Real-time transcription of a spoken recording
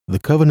The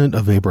covenant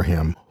of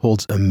Abraham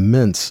holds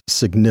immense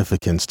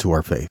significance to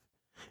our faith.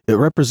 It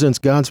represents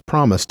God's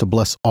promise to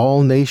bless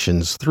all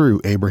nations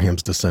through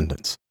Abraham's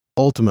descendants,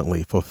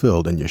 ultimately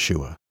fulfilled in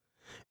Yeshua.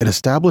 It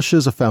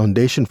establishes a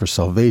foundation for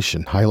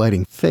salvation,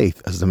 highlighting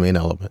faith as the main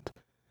element.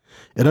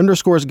 It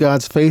underscores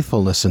God's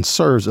faithfulness and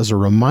serves as a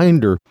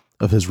reminder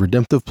of his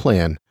redemptive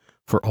plan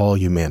for all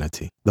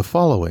humanity. The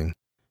following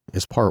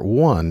is part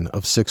 1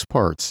 of 6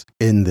 parts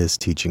in this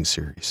teaching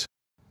series.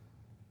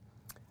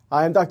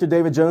 Hi, I'm Dr.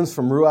 David Jones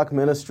from Ruach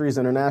Ministries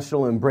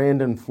International in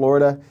Brandon,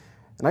 Florida,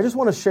 and I just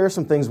want to share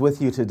some things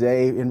with you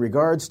today in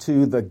regards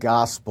to the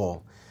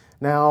gospel.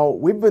 Now,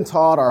 we've been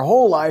taught our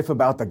whole life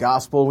about the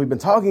gospel. We've been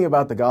talking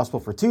about the gospel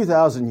for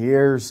 2,000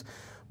 years,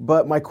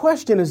 but my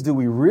question is, do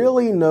we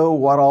really know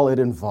what all it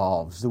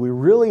involves? Do we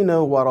really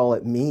know what all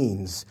it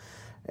means?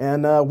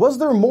 And was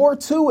there more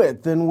to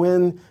it than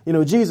when,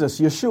 Jesus,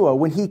 Yeshua,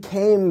 when he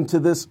came to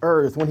this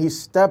earth, when he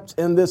stepped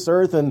in this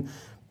earth and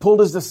pulled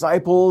his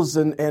disciples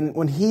and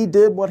when he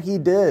did what he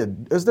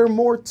did? Is there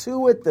more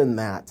to it than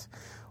that?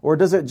 Or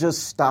does it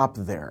just stop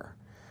there?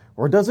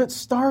 Or does it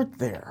start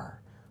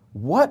there?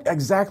 What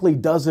exactly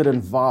does it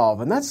involve?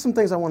 And that's some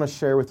things I want to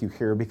share with you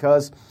here,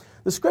 because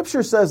the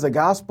scripture says the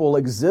gospel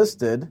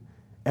existed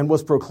and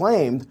was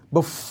proclaimed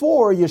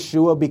before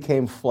Yeshua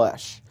became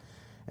flesh.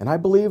 And I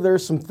believe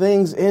there's some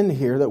things in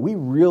here that we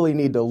really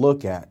need to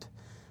look at.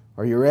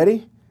 Are you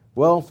ready?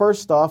 Well,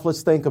 first off,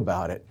 let's think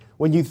about it.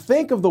 When you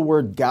think of the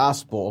word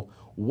gospel,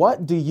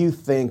 what do you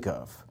think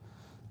of?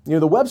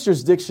 The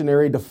Webster's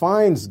Dictionary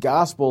defines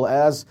gospel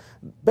as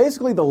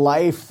basically the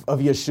life of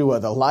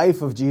Yeshua, the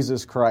life of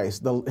Jesus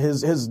Christ,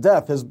 his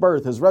death, his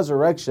birth, his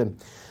resurrection.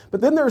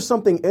 But then there's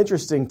something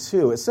interesting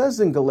too. It says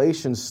in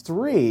Galatians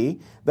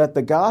 3 that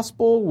the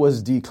gospel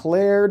was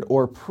declared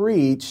or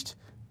preached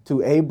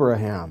to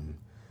Abraham,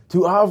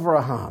 to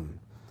Avraham.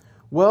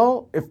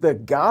 Well, if the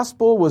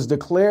gospel was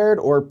declared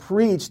or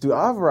preached to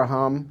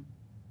Avraham,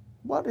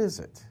 what is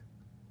it?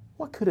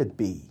 What could it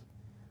be?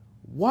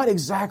 What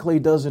exactly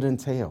does it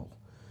entail?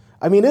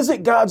 I mean, is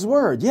it God's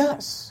word?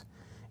 Yes.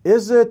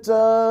 Is it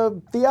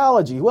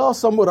theology? Well,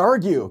 some would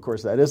argue. Of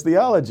course, that is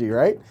theology,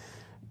 right?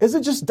 Is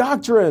it just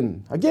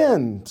doctrine?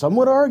 Again, some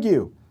would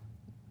argue.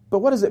 But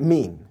what does it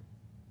mean?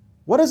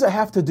 What does it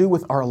have to do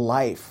with our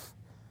life?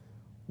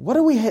 How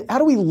do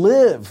we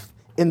live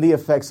in the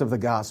effects of the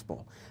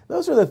gospel?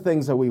 Those are the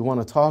things that we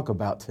want to talk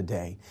about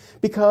today.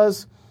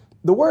 Because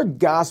the word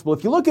gospel,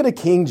 if you look at a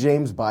King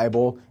James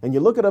Bible and you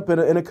look it up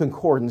in a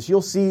concordance,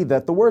 you'll see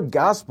that the word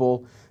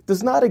gospel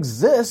does not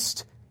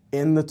exist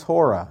in the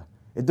Torah.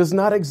 It does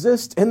not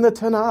exist in the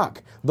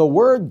Tanakh. The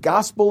word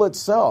gospel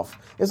itself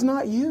is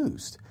not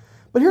used.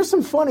 But here's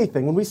some funny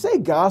thing. When we say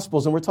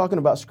gospels and we're talking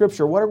about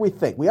scripture, what do we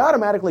think? We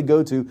automatically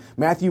go to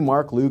Matthew,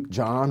 Mark, Luke,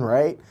 John,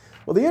 right?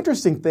 Well, the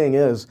interesting thing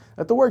is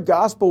that the word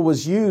gospel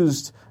was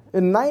used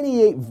in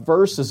 98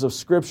 verses of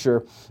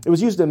Scripture. It was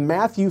used in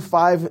Matthew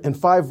 5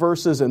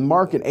 verses, and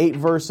Mark in 8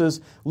 verses.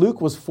 Luke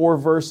was 4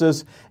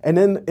 verses. And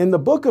then in the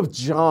book of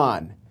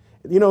John,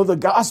 the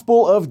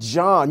Gospel of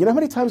John. You know how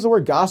many times the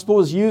word gospel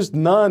was used?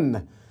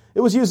 None.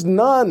 It was used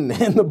none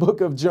in the book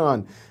of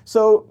John.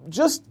 So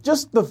just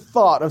the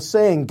thought of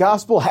saying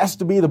gospel has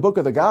to be the book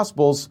of the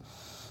Gospels,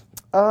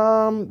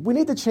 we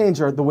need to change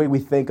the way we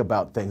think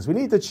about things. We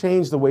need to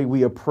change the way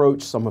we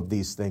approach some of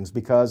these things,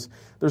 because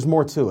there's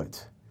more to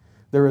it.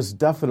 There is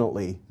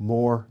definitely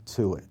more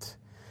to it,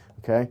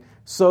 okay?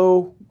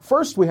 So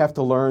first we have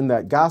to learn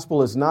that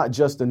gospel is not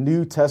just a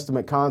New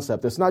Testament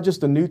concept. It's not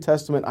just a New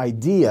Testament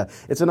idea.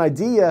 It's an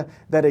idea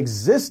that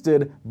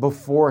existed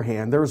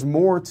beforehand. There's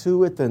more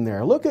to it than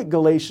there. Look at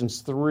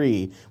Galatians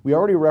 3. We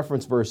already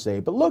referenced verse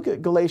 8, but look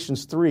at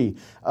Galatians 3,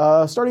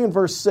 starting in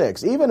verse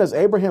 6. Even as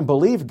Abraham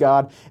believed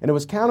God, and it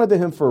was counted to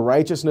him for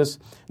righteousness,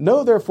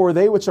 know therefore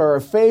they which are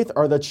of faith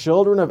are the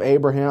children of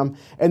Abraham.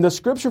 And the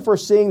scripture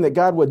foreseeing that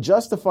God would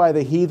justify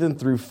the heathen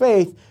through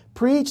faith,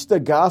 preach the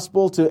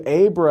gospel to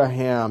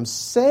Abraham,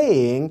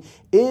 saying,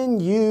 in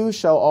you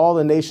shall all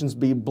the nations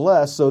be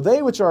blessed. So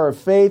they which are of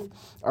faith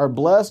are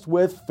blessed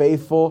with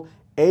faithful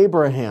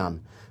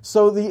Abraham.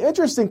 So the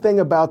interesting thing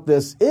about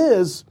this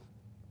is,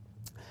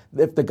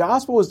 if the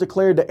gospel was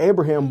declared to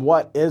Abraham,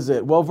 what is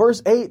it? Well,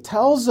 verse 8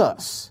 tells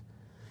us.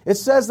 It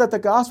says that the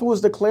gospel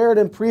was declared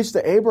and preached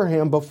to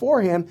Abraham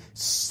beforehand,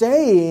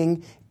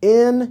 saying,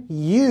 in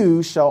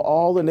you shall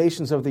all the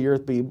nations of the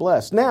earth be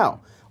blessed.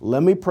 Now,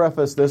 let me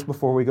preface this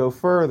before we go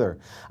further.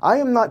 I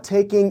am not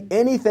taking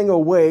anything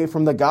away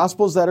from the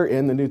Gospels that are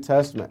in the New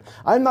Testament.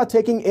 I'm not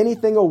taking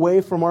anything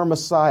away from our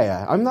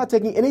Messiah. I'm not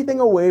taking anything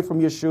away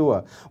from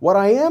Yeshua. What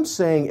I am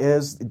saying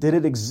is, did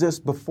it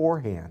exist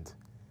beforehand?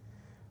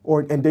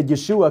 And did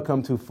Yeshua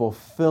come to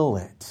fulfill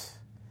it?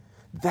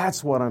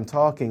 That's what I'm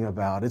talking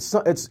about.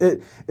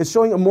 It's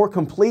showing a more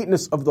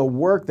completeness of the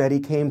work that he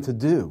came to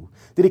do.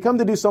 Did he come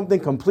to do something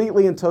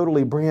completely and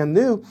totally brand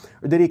new,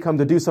 or did he come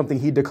to do something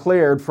he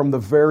declared from the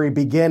very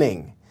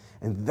beginning?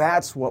 And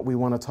that's what we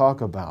want to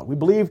talk about. We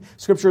believe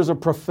Scripture is a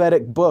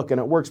prophetic book and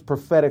it works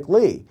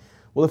prophetically.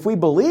 Well, if we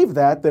believe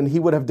that, then he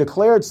would have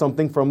declared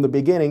something from the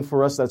beginning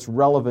for us that's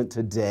relevant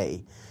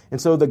today.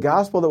 And so the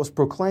gospel that was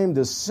proclaimed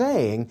is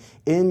saying,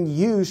 in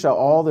you shall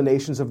all the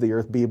nations of the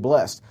earth be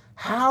blessed.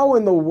 How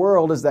in the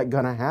world is that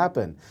going to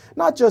happen?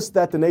 Not just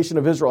that the nation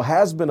of Israel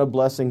has been a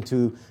blessing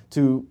to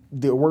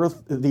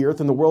the earth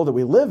and the world that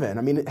we live in.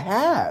 I mean, it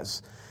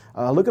has.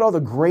 Look at all the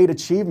great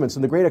achievements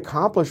and the great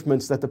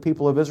accomplishments that the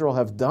people of Israel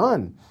have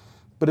done.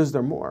 But is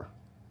there more?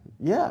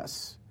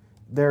 Yes,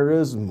 there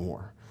is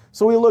more.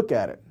 So we look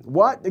at it.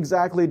 What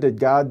exactly did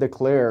God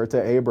declare to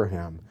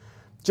Abraham?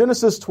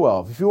 Genesis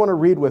 12, if you want to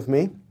read with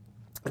me.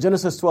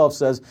 Genesis 12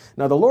 says,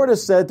 Now the Lord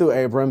has said to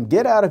Abram,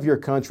 Get out of your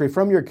country,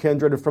 from your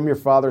kindred, and from your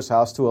father's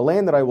house, to a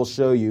land that I will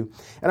show you.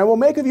 And I will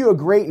make of you a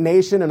great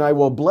nation, and I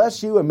will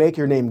bless you and make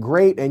your name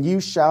great, and you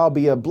shall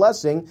be a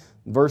blessing.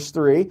 Verse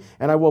 3,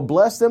 And I will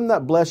bless them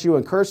that bless you,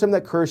 and curse them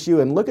that curse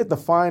you. And look at the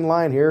fine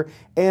line here.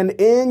 And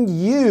in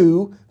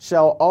you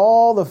shall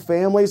all the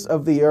families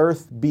of the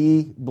earth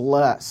be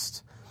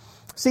blessed.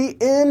 See,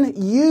 in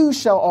you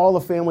shall all the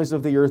families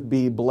of the earth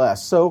be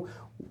blessed. So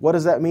what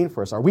does that mean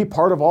for us? Are we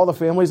part of all the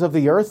families of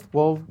the earth?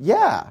 Well,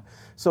 yeah.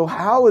 So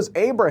how is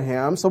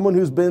Abraham, someone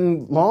who's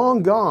been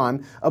long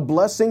gone, a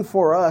blessing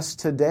for us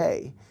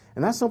today?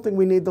 And that's something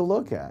we need to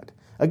look at.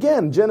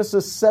 Again,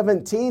 Genesis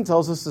 17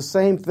 tells us the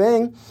same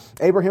thing.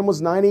 Abraham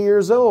was 90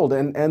 years old,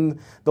 and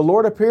the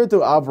Lord appeared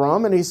to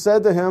Abram, and he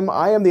said to him,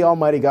 I am the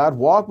Almighty God.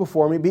 Walk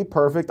before me, be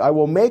perfect. I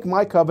will make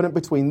my covenant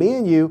between me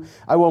and you.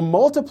 I will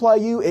multiply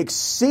you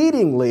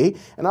exceedingly.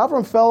 And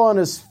Abram fell on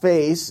his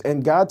face,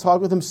 and God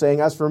talked with him, saying,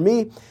 As for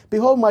me,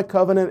 behold, my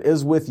covenant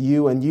is with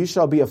you, and you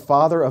shall be a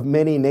father of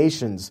many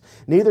nations.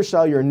 Neither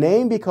shall your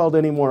name be called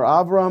any more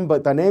Abram,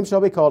 but thy name shall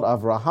be called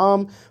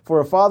Avraham, for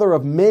a father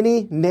of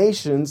many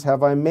nations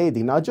have I made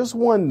thee. Not just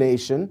one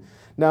nation.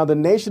 Now, the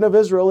nation of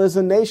Israel is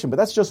a nation, but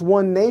that's just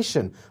one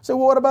nation. So,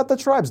 well, what about the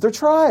tribes? They're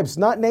tribes,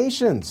 not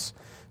nations.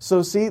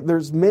 So see,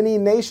 there's many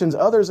nations,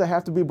 others that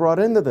have to be brought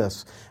into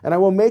this. And I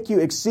will make you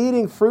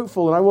exceeding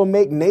fruitful, and I will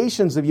make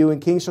nations of you,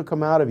 and kings shall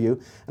come out of you.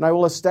 And I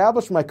will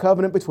establish my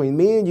covenant between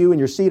me and you and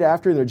your seed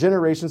after and their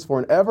generations for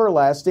an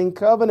everlasting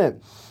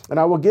covenant. And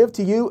I will give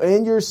to you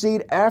and your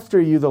seed after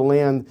you the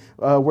land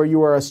where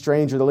you are a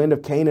stranger, the land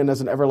of Canaan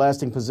as an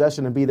everlasting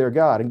possession, and be their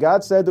God. And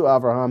God said to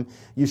Abraham,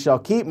 You shall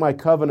keep my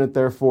covenant,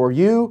 therefore,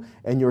 you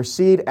and your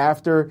seed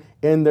after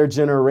in their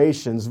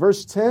generations.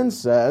 Verse 10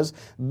 says,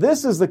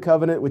 This is the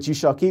covenant which you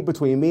shall keep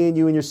between me and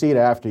you and your seed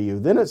after you.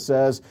 Then it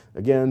says,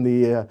 again,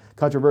 the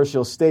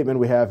controversial statement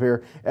we have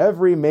here,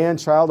 Every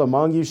man-child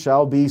among you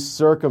shall be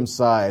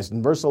circumcised.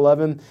 In verse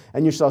 11,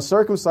 And you shall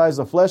circumcise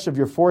the flesh of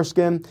your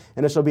foreskin,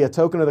 and it shall be a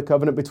token of the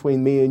covenant between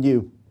me and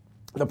you.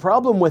 The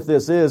problem with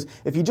this is,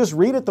 if you just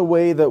read it the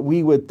way that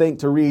we would think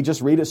to read,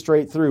 just read it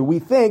straight through, we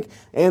think,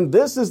 and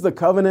this is the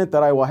covenant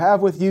that I will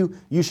have with you,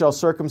 you shall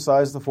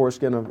circumcise the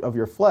foreskin of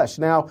your flesh.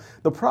 Now,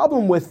 the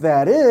problem with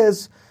that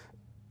is,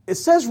 it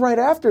says right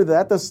after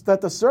that, that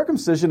the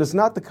circumcision is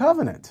not the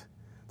covenant.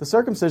 The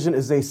circumcision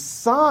is a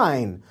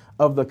sign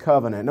of the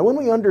covenant. Now, when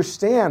we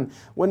understand,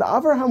 when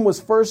Abraham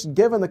was first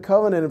given the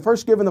covenant and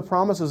first given the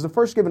promises and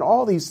first given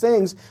all these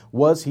things,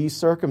 was he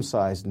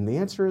circumcised? And the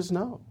answer is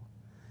no.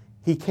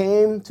 He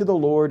came to the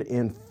Lord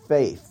in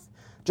faith,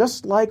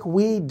 just like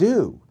we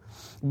do.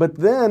 But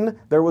then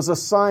there was a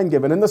sign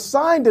given, and the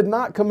sign did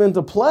not come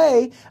into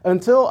play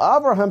until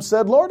Abraham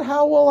said, Lord,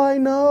 how will I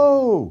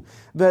know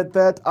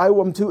that I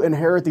am to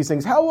inherit these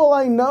things? How will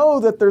I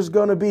know that there's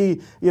going to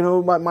be,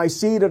 my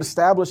seed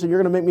established and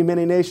you're going to make me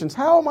many nations?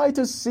 How am I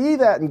to see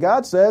that? And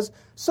God says,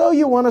 so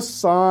you want a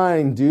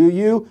sign, do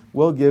you?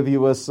 We'll give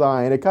you a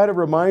sign. It kind of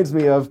reminds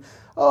me of,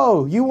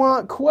 oh, you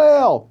want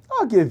quail?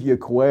 I'll give you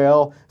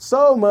quail.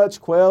 So much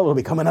quail, it'll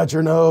be coming out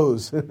your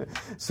nose.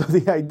 So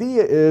the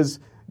idea is,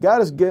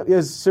 God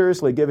is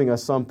seriously giving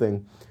us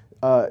something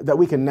that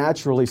we can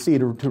naturally see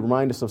to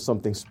remind us of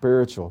something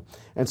spiritual.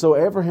 And so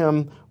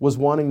Abraham was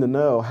wanting to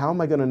know, how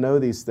am I going to know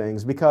these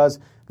things? Because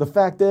the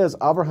fact is,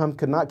 Abraham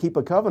could not keep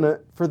a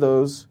covenant for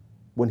those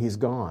when he's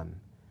gone.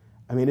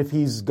 I mean, if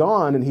he's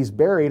gone and he's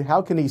buried,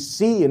 how can he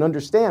see and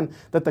understand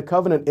that the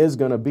covenant is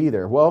going to be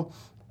there? Well,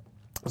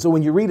 so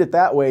when you read it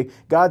that way,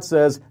 God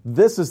says,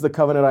 this is the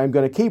covenant I am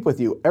going to keep with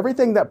you.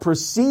 Everything that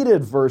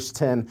preceded verse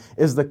 10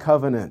 is the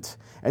covenant.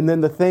 And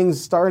then the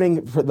things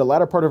starting for the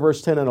latter part of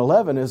verse 10 and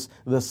 11 is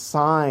the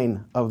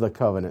sign of the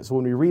covenant. So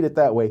when we read it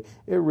that way,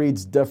 it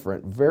reads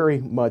different, very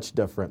much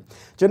different.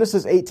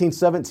 Genesis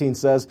 18:17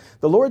 says,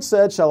 The Lord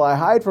said, Shall I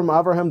hide from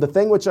Abraham the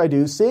thing which I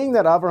do, seeing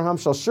that Abraham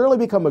shall surely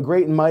become a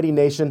great and mighty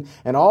nation,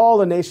 and all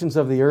the nations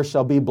of the earth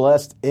shall be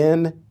blessed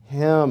in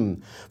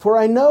him. For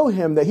I know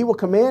him, that he will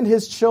command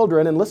his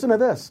children, and listen to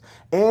this,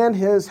 and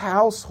his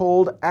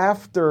household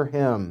after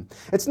him.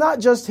 It's not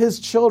just his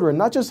children,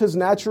 not just his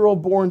natural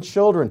born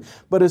children,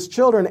 but his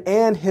children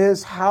and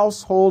his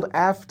household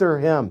after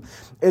him.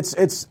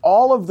 It's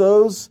all of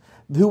those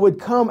who would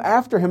come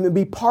after him and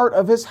be part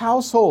of his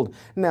household.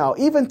 Now,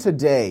 even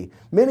today,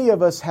 many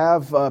of us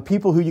have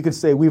people who you could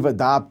say we've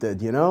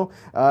adopted,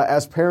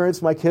 As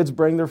parents, my kids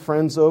bring their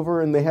friends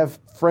over and they have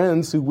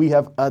friends who we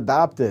have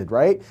adopted,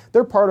 right?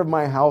 They're part of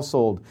my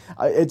household.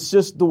 It's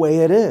just the way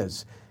it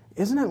is.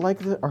 isn't it like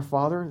our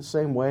Father the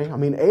same way? I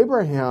mean,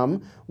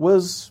 Abraham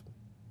was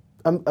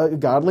a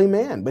godly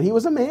man, but he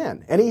was a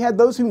man, and he had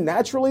those who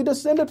naturally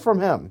descended from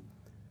him.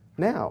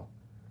 Now,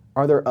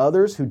 are there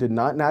others who did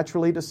not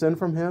naturally descend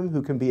from him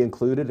who can be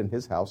included in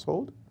his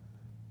household?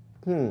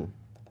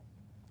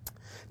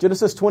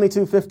 Genesis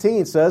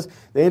 22:15 says,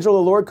 the angel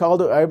of the Lord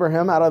called to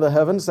Abraham out of the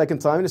heavens second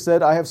time and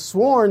said, I have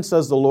sworn,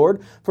 says the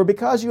Lord, for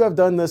because you have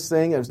done this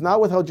thing, and have not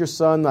withheld your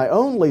son, thy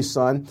only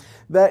son,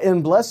 that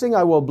in blessing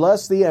I will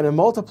bless thee, and in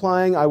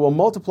multiplying I will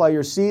multiply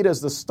your seed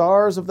as the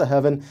stars of the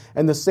heaven,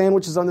 and the sand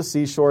which is on the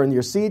seashore, and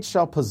your seed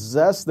shall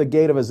possess the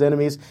gate of his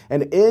enemies,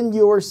 and in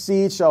your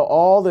seed shall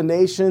all the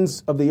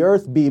nations of the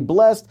earth be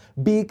blessed,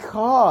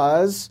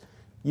 because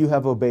you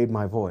have obeyed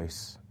my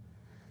voice.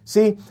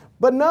 See,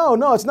 but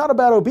no, it's not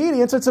about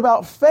obedience, it's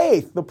about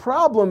faith. The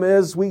problem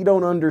is we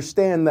don't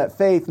understand that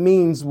faith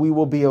means we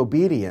will be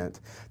obedient.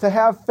 To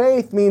have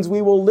faith means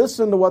we will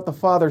listen to what the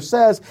Father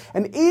says,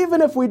 and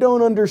even if we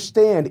don't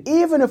understand,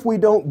 even if we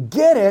don't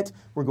get it,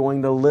 we're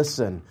going to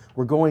listen.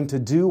 We're going to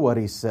do what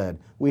He said.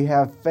 We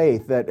have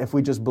faith that if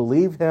we just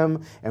believe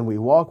Him and we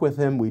walk with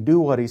Him, we do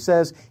what He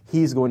says,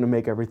 He's going to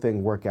make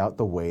everything work out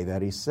the way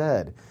that He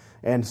said.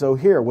 And so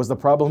here, was the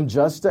problem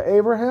just to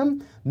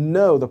Abraham?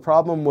 No, the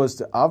problem was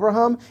to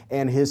Abraham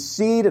and his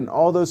seed and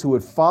all those who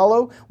would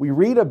follow. We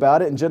read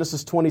about it in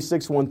Genesis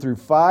 26, 1 through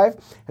 5.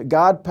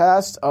 God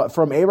passed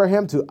from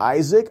Abraham to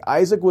Isaac.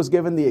 Isaac was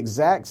given the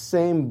exact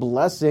same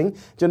blessing.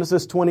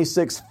 Genesis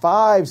 26,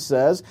 5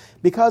 says,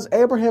 because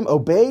Abraham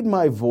obeyed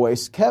my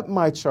voice, kept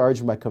my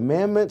charge, my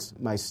commandments,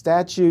 my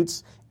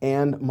statutes,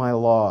 and my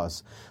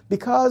laws.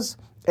 Because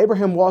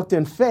Abraham walked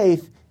in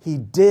faith, he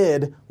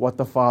did what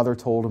the Father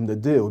told him to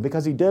do.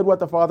 Because he did what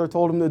the Father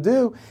told him to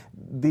do,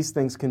 these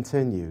things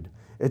continued.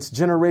 It's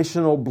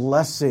generational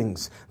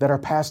blessings that are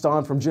passed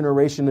on from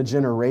generation to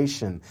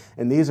generation.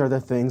 And these are the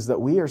things that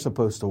we are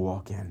supposed to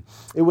walk in.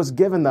 It was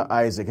given to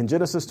Isaac. In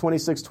Genesis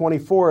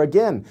 26:24,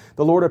 again,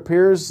 the Lord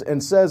appears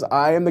and says,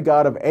 I am the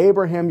God of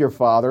Abraham, your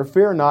father.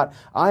 Fear not,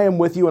 I am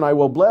with you, and I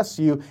will bless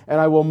you,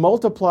 and I will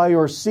multiply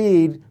your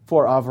seed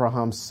for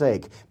Abraham's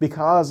sake.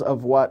 Because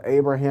of what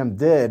Abraham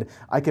did,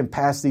 I can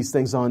pass these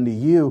things on to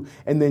you,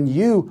 and then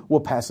you will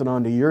pass it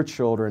on to your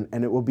children,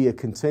 and it will be a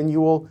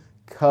continual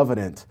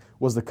covenant.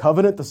 Was the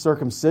covenant the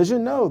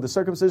circumcision? No, the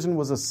circumcision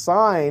was a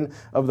sign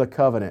of the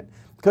covenant.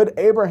 Could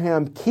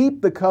Abraham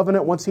keep the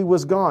covenant once he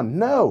was gone?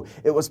 No,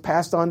 it was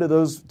passed on to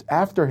those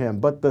after him.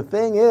 But the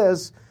thing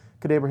is,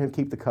 could Abraham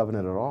keep the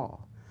covenant at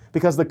all?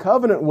 Because the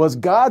covenant was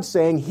God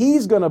saying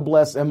He's going to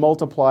bless and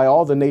multiply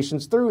all the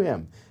nations through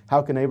him.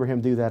 How can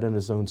Abraham do that in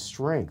his own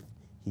strength?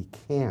 He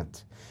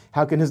can't.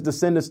 How can his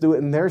descendants do it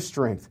in their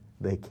strength?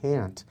 They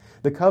can't.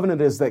 The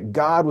covenant is that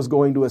God was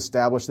going to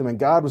establish them and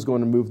God was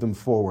going to move them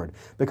forward.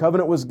 The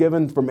covenant was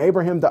given from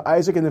Abraham to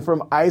Isaac and then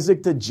from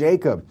Isaac to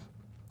Jacob.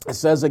 It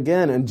says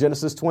again in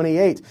Genesis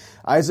 28,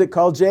 Isaac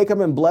called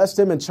Jacob and blessed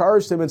him and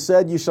charged him and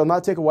said, you shall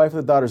not take a wife of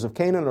the daughters of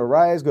Canaan.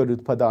 Arise, go to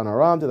Padan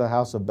Aram, to the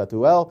house of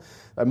Bethuel,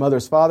 thy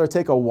mother's father.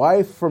 Take a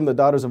wife from the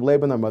daughters of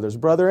Laban, thy mother's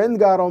brother. And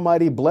God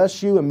Almighty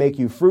bless you and make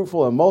you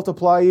fruitful and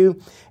multiply you,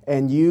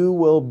 and you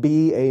will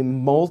be a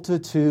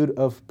multitude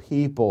of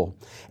people.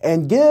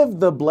 And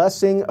give the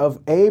blessing of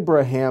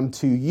Abraham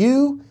to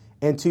you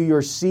and to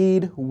your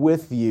seed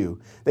with you,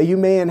 that you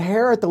may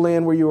inherit the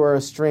land where you are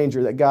a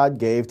stranger, that God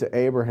gave to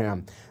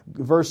Abraham.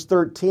 Verse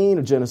 13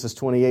 of Genesis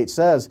 28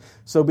 says,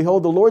 so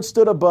behold, the Lord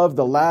stood above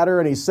the ladder,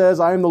 and He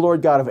says, I am the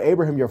Lord God of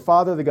Abraham, your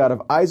father, the God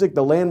of Isaac.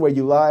 The land where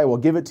you lie, I will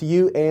give it to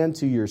you and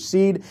to your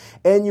seed.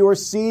 And your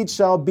seed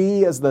shall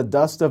be as the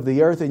dust of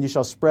the earth, and you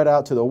shall spread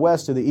out to the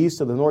west, to the east,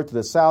 to the north, to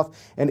the south.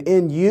 And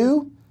in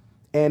you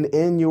and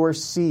in your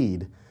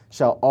seed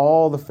shall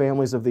all the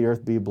families of the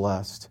earth be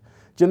blessed.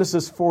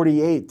 Genesis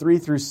 48, 3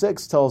 through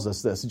 6 tells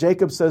us this.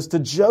 Jacob says to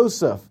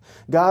Joseph,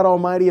 God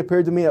Almighty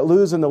appeared to me at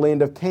Luz in the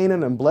land of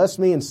Canaan and blessed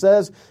me and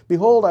says,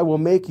 behold, I will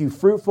make you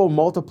fruitful,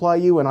 multiply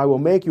you, and I will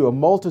make you a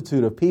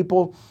multitude of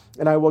people,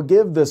 and I will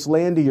give this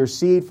land to your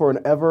seed for an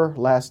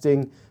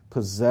everlasting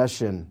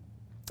possession.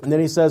 And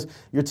then he says,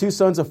 your two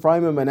sons,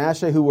 Ephraim and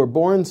Manasseh, who were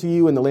born to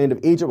you in the land of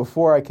Egypt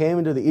before I came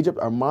into the Egypt,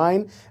 are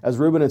mine, as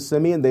Reuben and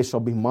Simeon, they shall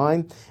be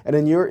mine. And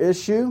in your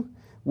issue,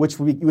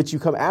 which you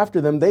come after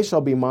them, they shall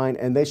be mine,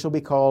 and they shall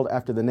be called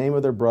after the name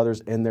of their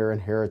brothers in their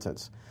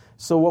inheritance.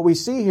 So what we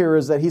see here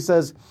is that he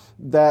says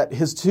that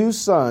his two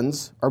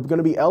sons are going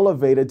to be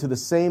elevated to the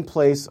same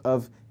place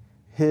of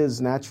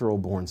his natural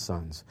born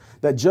sons.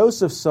 That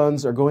Joseph's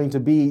sons are going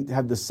to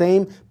have the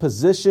same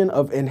position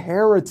of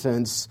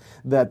inheritance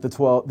that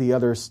the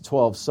other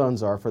 12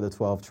 sons are for the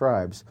 12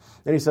 tribes.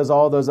 And he says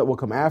all those that will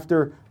come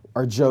after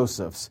are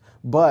Joseph's.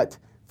 But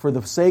for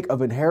the sake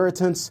of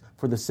inheritance,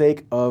 for the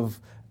sake of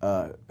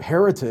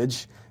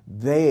heritage,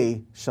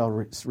 they shall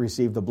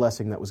receive the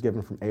blessing that was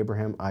given from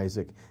Abraham,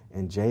 Isaac,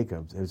 and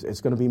Jacob.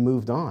 It's going to be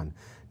moved on.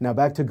 Now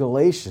back to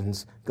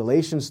Galatians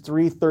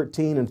 3,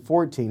 13 and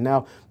 14.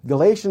 Now,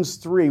 Galatians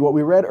 3, what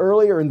we read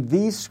earlier in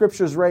these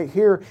scriptures right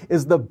here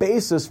is the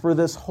basis for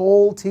this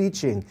whole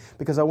teaching,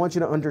 because I want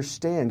you to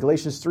understand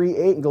Galatians 3,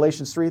 8 and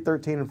Galatians 3,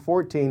 13 and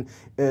 14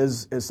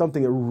 is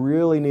something that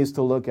really needs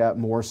to look at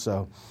more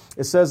so.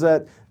 It says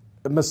that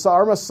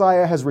our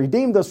Messiah has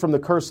redeemed us from the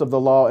curse of the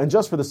law, and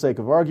just for the sake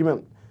of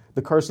argument,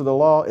 the curse of the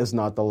law is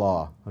not the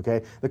law,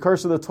 okay? The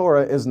curse of the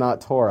Torah is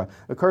not Torah.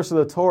 The curse of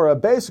the Torah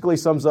basically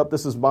sums up,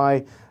 this is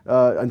my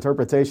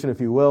interpretation, if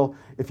you will,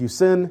 if you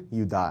sin,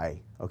 you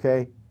die,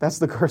 okay? That's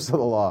the curse of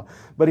the law.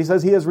 But he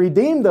says he has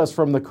redeemed us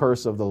from the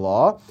curse of the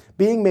law,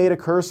 being made a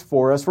curse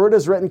for us. For it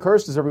is written,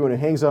 cursed is everyone who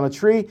hangs on a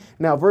tree.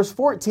 Now, verse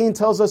 14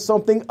 tells us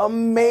something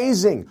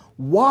amazing.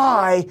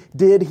 Why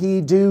did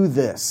he do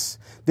this?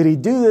 Did he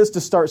do this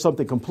to start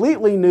something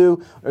completely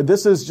new? Or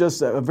this is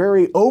just a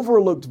very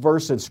overlooked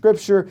verse in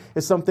Scripture.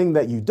 It's something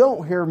that you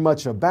don't hear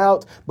much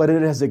about, but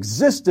it has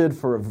existed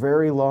for a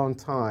very long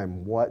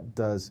time. What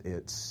does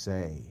it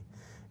say?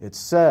 It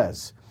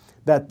says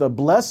that the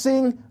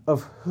blessing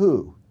of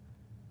who?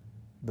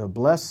 The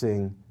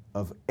blessing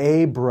of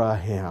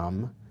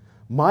Abraham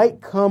might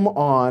come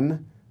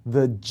on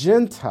the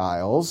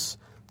Gentiles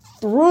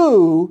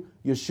through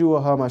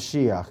Yeshua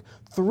HaMashiach,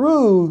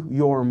 through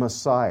your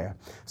Messiah,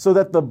 so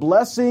that the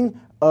blessing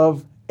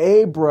of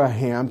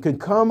Abraham could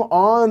come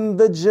on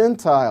the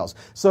Gentiles.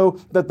 So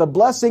that the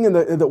blessing,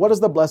 what is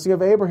the blessing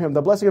of Abraham?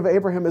 The blessing of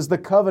Abraham is the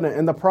covenant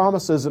and the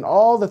promises and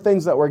all the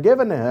things that were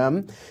given to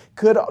him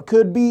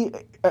could be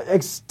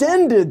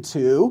extended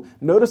to.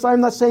 Notice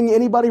I'm not saying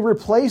anybody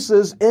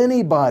replaces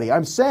anybody.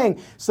 I'm saying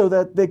so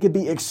that they could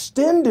be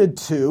extended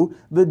to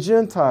the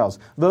Gentiles.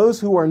 Those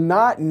who are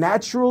not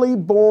naturally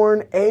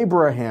born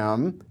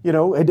Abraham,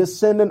 a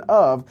descendant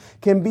of,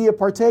 can be a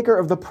partaker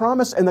of the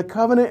promise and the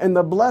covenant and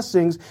the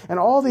blessings and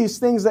all these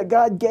things that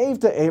God gave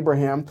to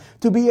Abraham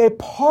to be a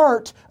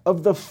part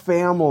of the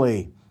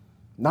family.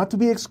 Not to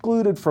be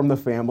excluded from the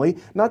family,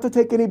 not to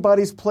take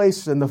anybody's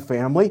place in the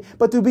family,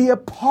 but to be a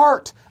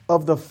part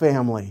of the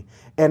family.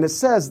 And it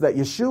says that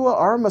Yeshua,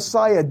 our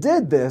Messiah,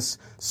 did this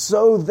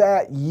so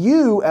that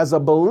you, as a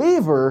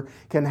believer,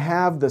 can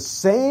have the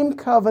same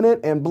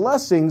covenant and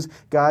blessings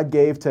God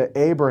gave to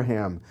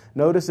Abraham.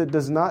 Notice it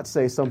does not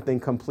say something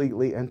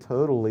completely and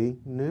totally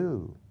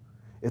new.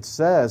 It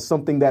says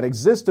something that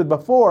existed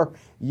before,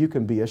 you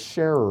can be a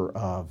sharer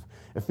of.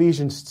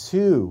 Ephesians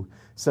 2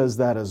 says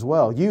that as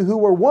well. You who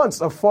were once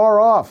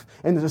afar off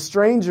and a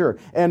stranger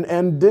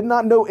and did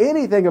not know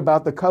anything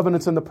about the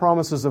covenants and the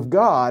promises of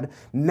God,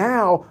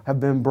 now have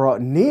been brought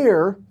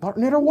near. Brought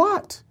near to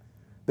what?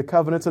 The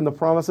covenants and the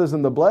promises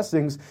and the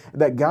blessings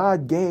that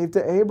God gave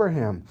to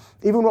Abraham.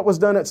 Even what was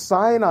done at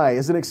Sinai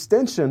is an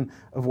extension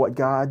of what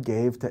God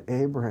gave to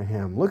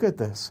Abraham. Look at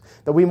this,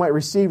 that we might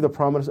receive the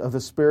promise of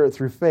the Spirit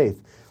through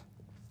faith.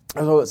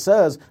 And so it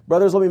says,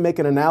 brothers, let me make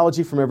an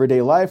analogy from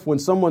everyday life. When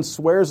someone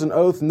swears an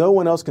oath, no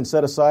one else can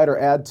set aside or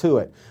add to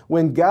it.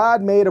 When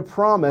God made a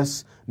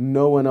promise,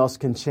 no one else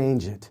can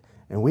change it.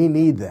 And we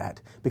need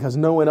that because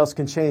no one else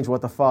can change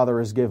what the Father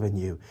has given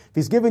you. If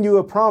He's given you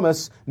a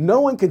promise,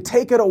 no one can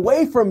take it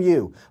away from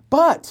you.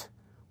 But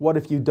what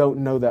if you don't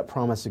know that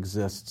promise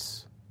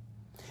exists?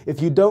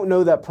 If you don't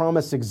know that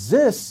promise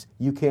exists,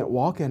 you can't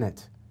walk in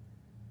it.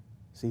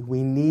 See,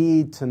 we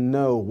need to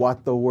know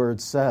what the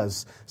Word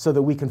says so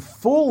that we can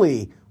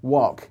fully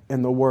walk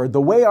in the Word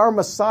the way our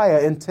Messiah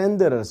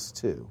intended us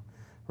to,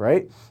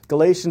 right?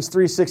 Galatians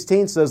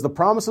 3:16 says, the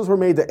promises were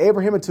made to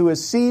Abraham and to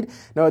his seed.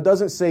 Now, it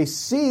doesn't say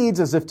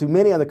seeds as if to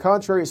many. On the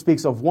contrary, it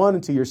speaks of one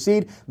and to your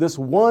seed. This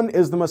one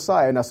is the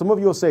Messiah. Now, some of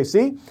you will say,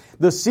 see,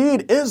 the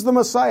seed is the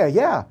Messiah.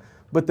 Yeah,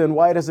 but then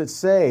why does it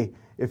say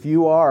if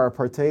you are a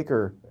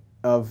partaker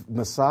of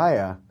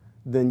Messiah,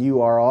 then you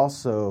are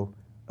also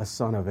a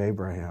son of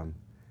Abraham?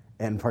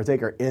 And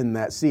partaker in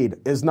that seed.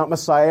 Is not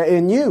Messiah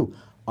in you?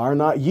 Are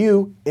not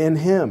you in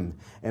him?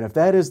 And if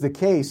that is the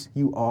case,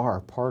 you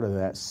are part of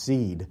that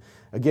seed.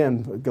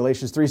 Again,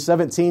 Galatians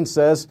 3:17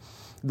 says,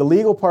 the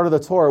legal part of the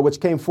Torah, which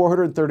came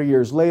 430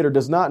 years later,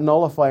 does not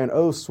nullify an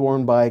oath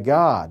sworn by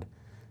God.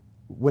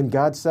 When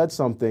God said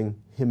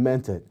something, He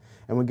meant it.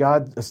 And when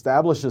God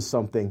establishes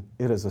something,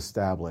 it is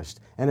established,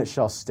 and it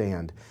shall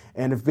stand.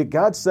 And if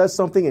God says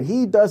something and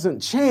He doesn't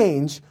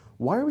change,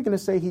 why are we going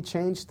to say He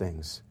changed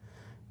things?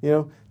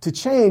 To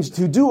change,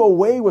 to do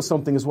away with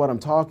something is what I'm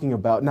talking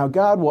about. Now,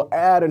 God will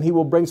add and He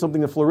will bring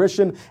something to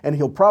fruition and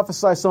He'll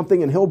prophesy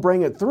something and He'll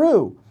bring it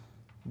through.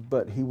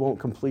 But He won't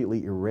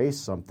completely erase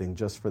something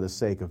just for the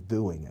sake of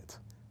doing it.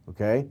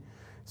 Okay?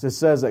 So it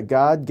says that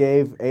God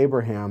gave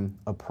Abraham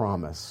a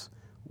promise.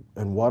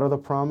 And what are the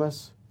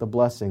promise? The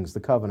blessings, the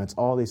covenants,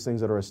 all these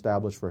things that are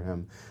established for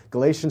him.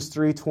 Galatians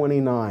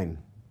 3:29.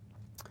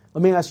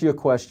 Let me ask you a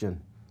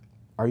question.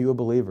 Are you a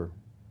believer?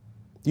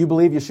 Do you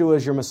believe Yeshua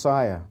is your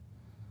Messiah?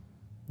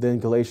 Then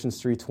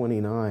Galatians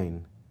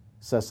 3:29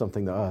 says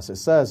something to us. It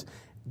says,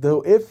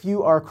 Though if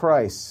you are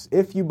Christ,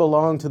 if you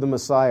belong to the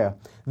Messiah,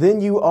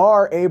 then you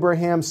are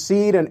Abraham's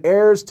seed and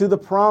heirs to the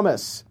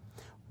promise.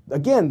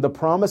 Again, the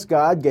promise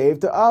God gave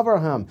to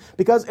Abraham.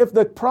 Because if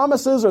the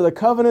promises or the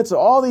covenants or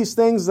all these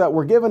things that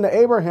were given to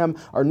Abraham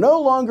are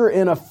no longer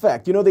in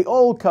effect, the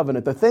old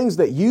covenant, the things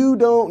that you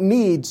don't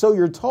need, so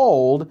you're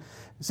told.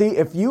 See,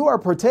 if you are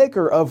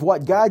partaker of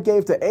what God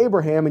gave to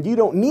Abraham and you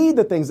don't need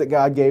the things that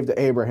God gave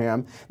to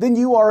Abraham, then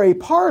you are a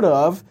part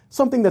of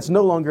something that's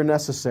no longer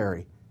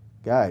necessary.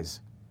 Guys,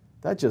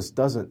 that just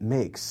doesn't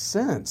make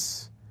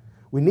sense.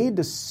 We need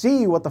to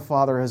see what the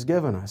Father has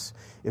given us.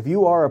 If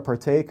you are a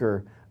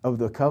partaker of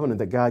the covenant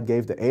that God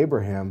gave to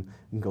Abraham,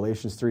 in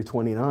Galatians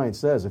 3:29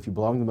 says, if you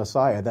belong to the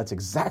Messiah, that's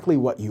exactly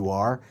what you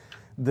are,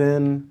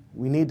 then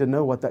we need to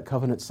know what that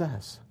covenant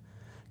says.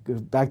 Go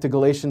back to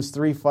Galatians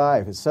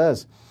 3:5. It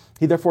says,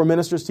 he therefore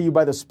ministers to you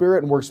by the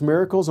Spirit and works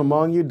miracles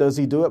among you. Does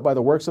he do it by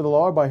the works of the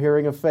law or by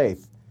hearing of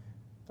faith?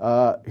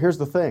 Here's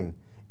the thing.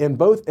 In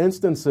both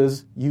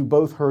instances, you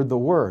both heard the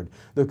word.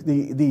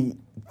 The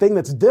thing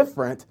that's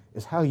different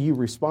is how you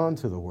respond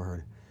to the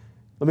word.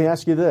 Let me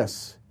ask you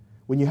this.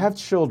 When you have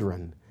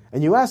children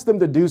and you ask them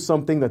to do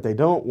something that they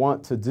don't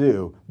want to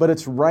do, but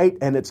it's right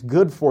and it's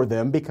good for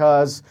them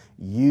because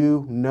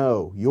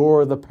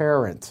you're the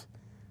parent.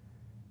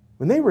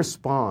 When they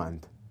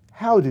respond,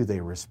 how do they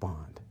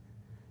respond?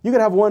 You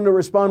could have one to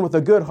respond with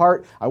a good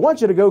heart. I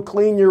want you to go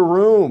clean your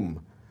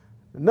room.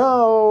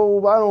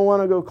 No, I don't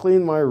want to go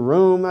clean my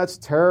room. That's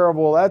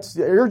terrible.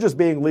 You're just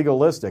being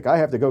legalistic. I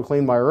have to go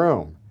clean my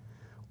room.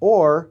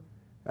 Or,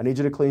 I need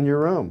you to clean your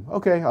room.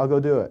 Okay, I'll go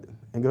do it.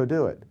 And go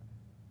do it.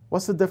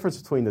 What's the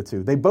difference between the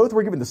two? They both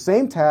were given the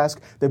same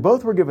task. They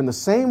both were given the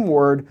same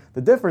word.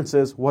 The difference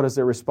is, what is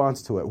their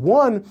response to it?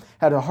 One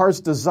had a heart's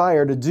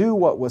desire to do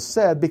what was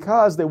said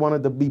because they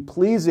wanted to be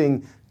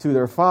pleasing to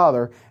their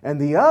father.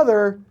 And the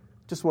other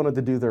just wanted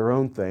to do their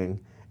own thing.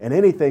 And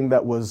anything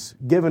that was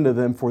given to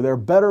them for their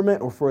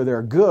betterment or for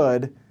their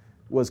good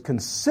was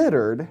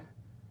considered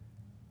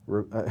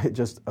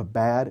just a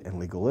bad and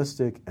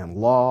legalistic and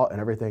law and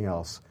everything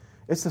else.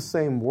 It's the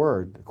same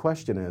word. The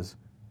question is,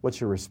 what's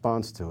your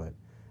response to it?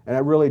 And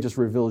it really just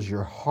reveals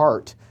your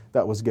heart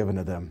that was given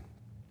to them.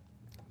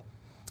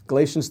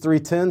 Galatians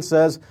 3:10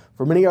 says,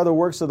 for many are the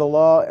works of the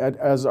law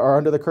as are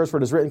under the curse, for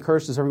it is written,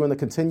 cursed is everyone that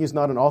continues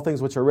not in all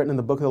things which are written in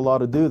the book of the law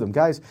to do them.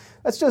 Guys,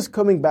 that's just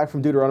coming back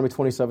from Deuteronomy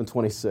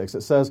 27:26.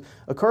 It says,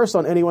 a curse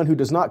on anyone who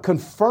does not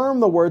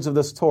confirm the words of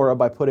this Torah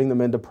by putting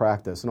them into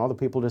practice. And all the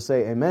people just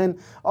say, amen.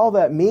 All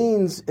that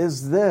means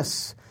is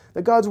this,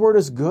 that God's word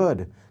is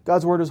good.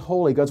 God's word is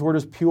holy. God's word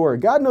is pure.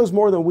 God knows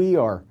more than we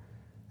are.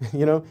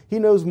 He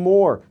knows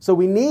more. So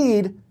we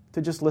need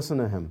to just listen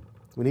to him.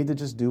 We need to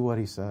just do what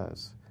he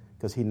says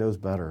because he knows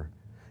better.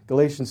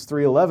 Galatians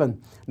 3:11,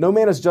 no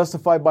man is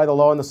justified by the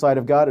law in the sight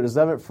of God. It is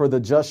evident for the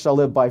just shall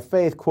live by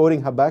faith.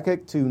 Quoting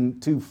Habakkuk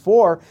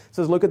 2:4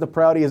 says, look at the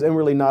proud, he is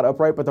inwardly not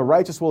upright, but the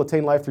righteous will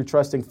attain life through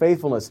trusting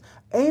faithfulness.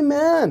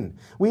 Amen.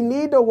 We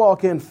need to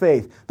walk in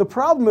faith. The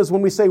problem is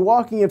when we say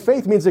walking in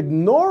faith means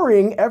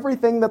ignoring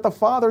everything that the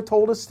Father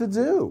told us to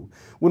do.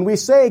 When we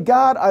say,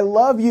 God, I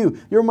love you.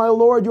 You're my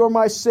Lord. You're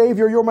my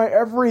Savior. You're my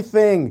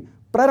everything.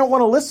 But I don't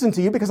want to listen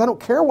to you because I don't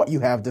care what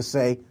you have to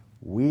say.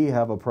 We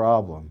have a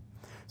problem.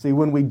 See,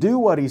 when we do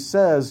what he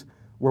says,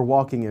 we're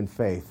walking in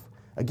faith.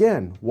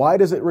 Again, why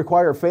does it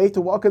require faith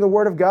to walk in the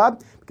Word of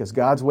God? Because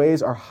God's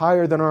ways are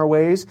higher than our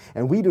ways,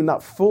 and we do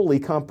not fully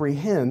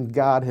comprehend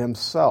God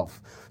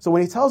himself. So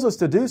when he tells us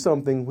to do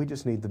something, we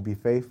just need to be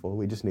faithful.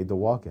 We just need to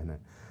walk in it.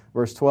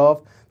 Verse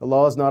 12, the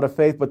law is not of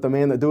faith, but the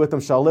man that doeth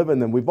them shall live in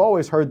them. We've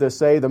always heard this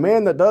say, the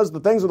man that does the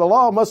things of the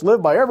law must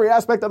live by every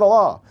aspect of the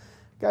law.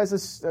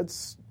 Guys,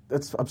 that's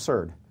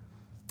absurd.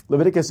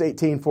 Leviticus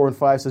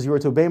 18:4-5 says, you are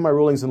to obey my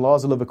rulings and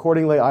laws and live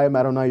accordingly. I am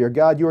Adonai your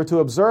God. You are to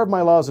observe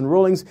my laws and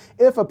rulings.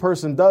 If a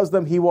person does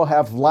them, he will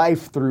have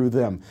life through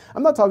them.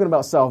 I'm not talking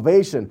about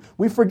salvation.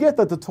 We forget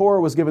that the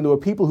Torah was given to a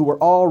people who were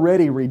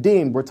already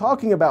redeemed. We're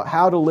talking about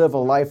how to live a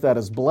life that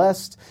is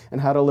blessed and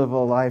how to live a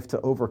life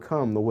to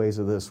overcome the ways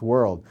of this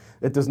world.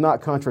 It does not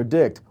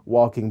contradict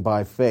walking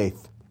by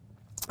faith.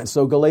 And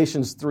so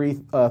Galatians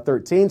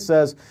 3:13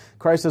 says,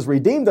 Christ has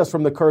redeemed us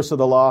from the curse of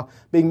the law,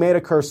 being made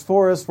a curse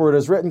for us, for it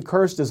is written,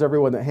 cursed is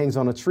everyone that hangs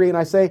on a tree. And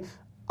I say,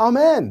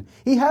 amen.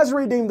 He has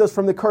redeemed us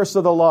from the curse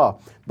of the law.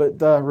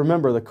 But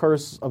remember, the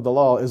curse of the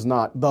law is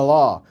not the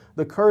law.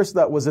 The curse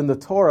that was in the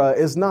Torah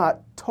is not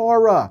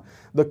Torah.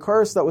 The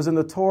curse that was in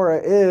the Torah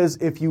is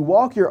if you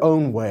walk your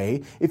own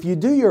way, if you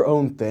do your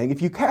own thing,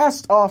 if you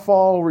cast off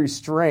all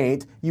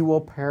restraint, you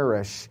will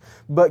perish.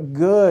 But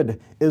good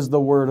is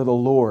the word of the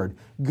Lord.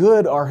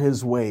 Good are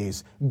his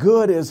ways.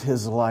 Good is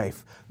his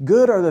life.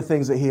 Good are the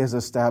things that he has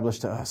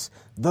established to us.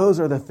 Those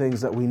are the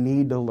things that we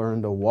need to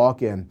learn to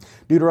walk in.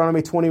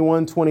 Deuteronomy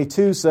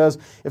 21:22 says,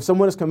 if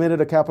someone has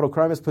committed a capital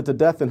crime, is put to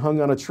death and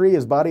hung on a tree,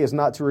 his body is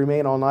not to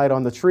remain all night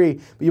on the tree,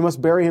 but you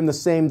must bury him the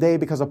same day,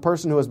 because a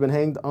person who has been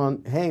hanged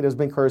has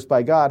been cursed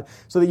by God,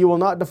 so that you will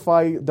not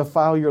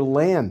defile your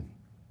land.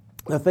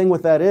 The thing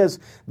with that is,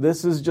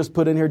 this is just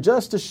put in here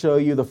just to show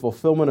you the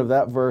fulfillment of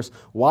that verse.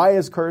 Why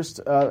is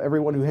cursed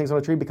everyone who hangs on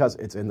a tree? Because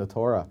it's in the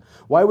Torah.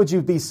 Why would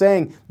you be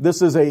saying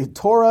this is a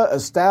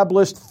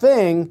Torah-established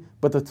thing,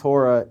 but the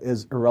Torah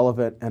is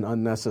irrelevant and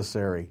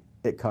unnecessary?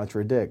 It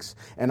contradicts.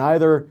 And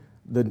either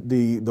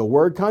the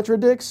word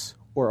contradicts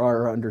or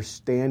our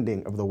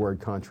understanding of the word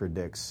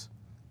contradicts.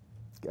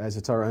 Guys,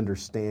 it's our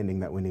understanding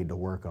that we need to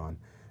work on.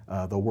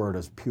 The word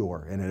is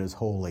pure and it is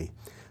holy.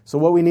 So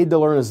what we need to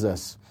learn is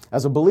this.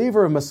 As a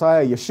believer of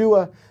Messiah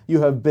Yeshua, you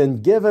have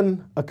been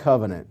given a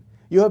covenant.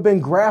 You have been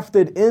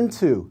grafted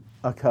into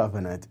a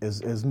covenant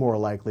is more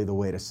likely the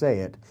way to say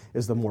it,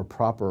 is the more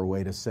proper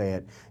way to say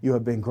it. You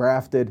have been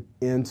grafted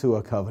into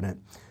a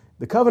covenant.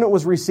 The covenant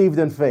was received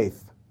in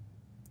faith.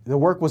 The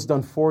work was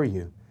done for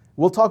you.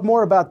 We'll talk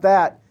more about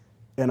that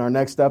in our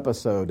next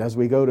episode as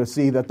we go to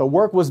see that the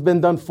work was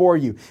been done for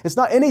you. It's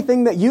not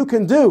anything that you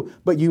can do,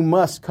 but you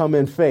must come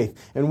in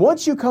faith. And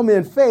once you come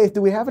in faith,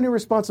 do we have any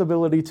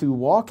responsibility to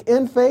walk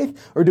in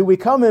faith, or do we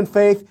come in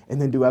faith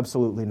and then do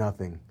absolutely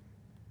nothing?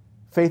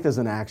 Faith is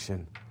an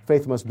action.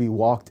 Faith must be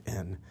walked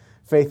in.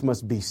 Faith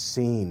must be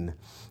seen.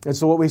 And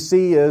so what we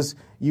see is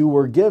you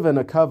were given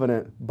a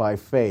covenant by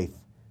faith.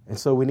 And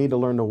so we need to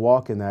learn to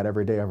walk in that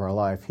every day of our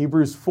life.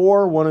 Hebrews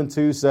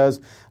 4:1-2 says,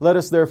 "Let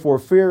us therefore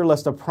fear,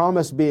 lest a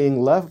promise being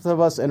left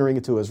of us entering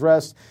into his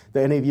rest,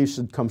 that any of you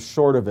should come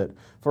short of it.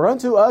 For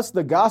unto us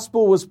the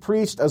gospel was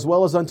preached as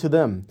well as unto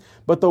them.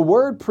 But the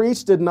word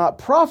preached did not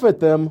profit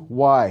them."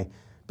 Why?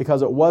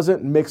 Because it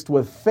wasn't mixed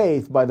with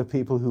faith by the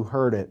people who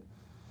heard it.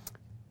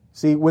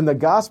 See, when the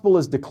gospel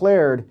is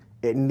declared,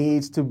 it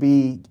needs to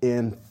be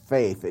in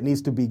faith. It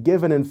needs to be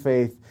given in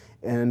faith,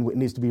 and it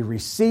needs to be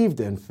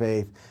received in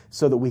faith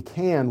so that we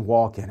can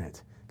walk in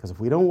it. Because if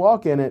we don't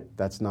walk in it,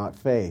 that's not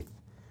faith.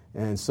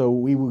 And so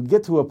we will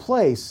get to a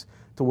place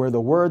to where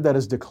the word that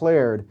is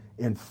declared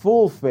in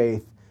full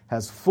faith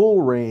has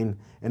full reign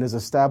and is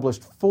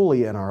established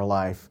fully in our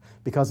life.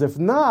 Because if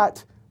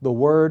not, the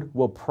word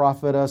will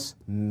profit us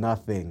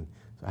nothing.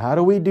 So how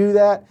do we do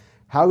that?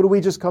 How do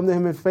we just come to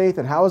him in faith?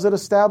 And how is it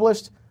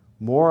established?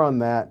 More on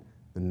that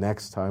the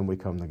next time we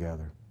come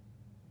together.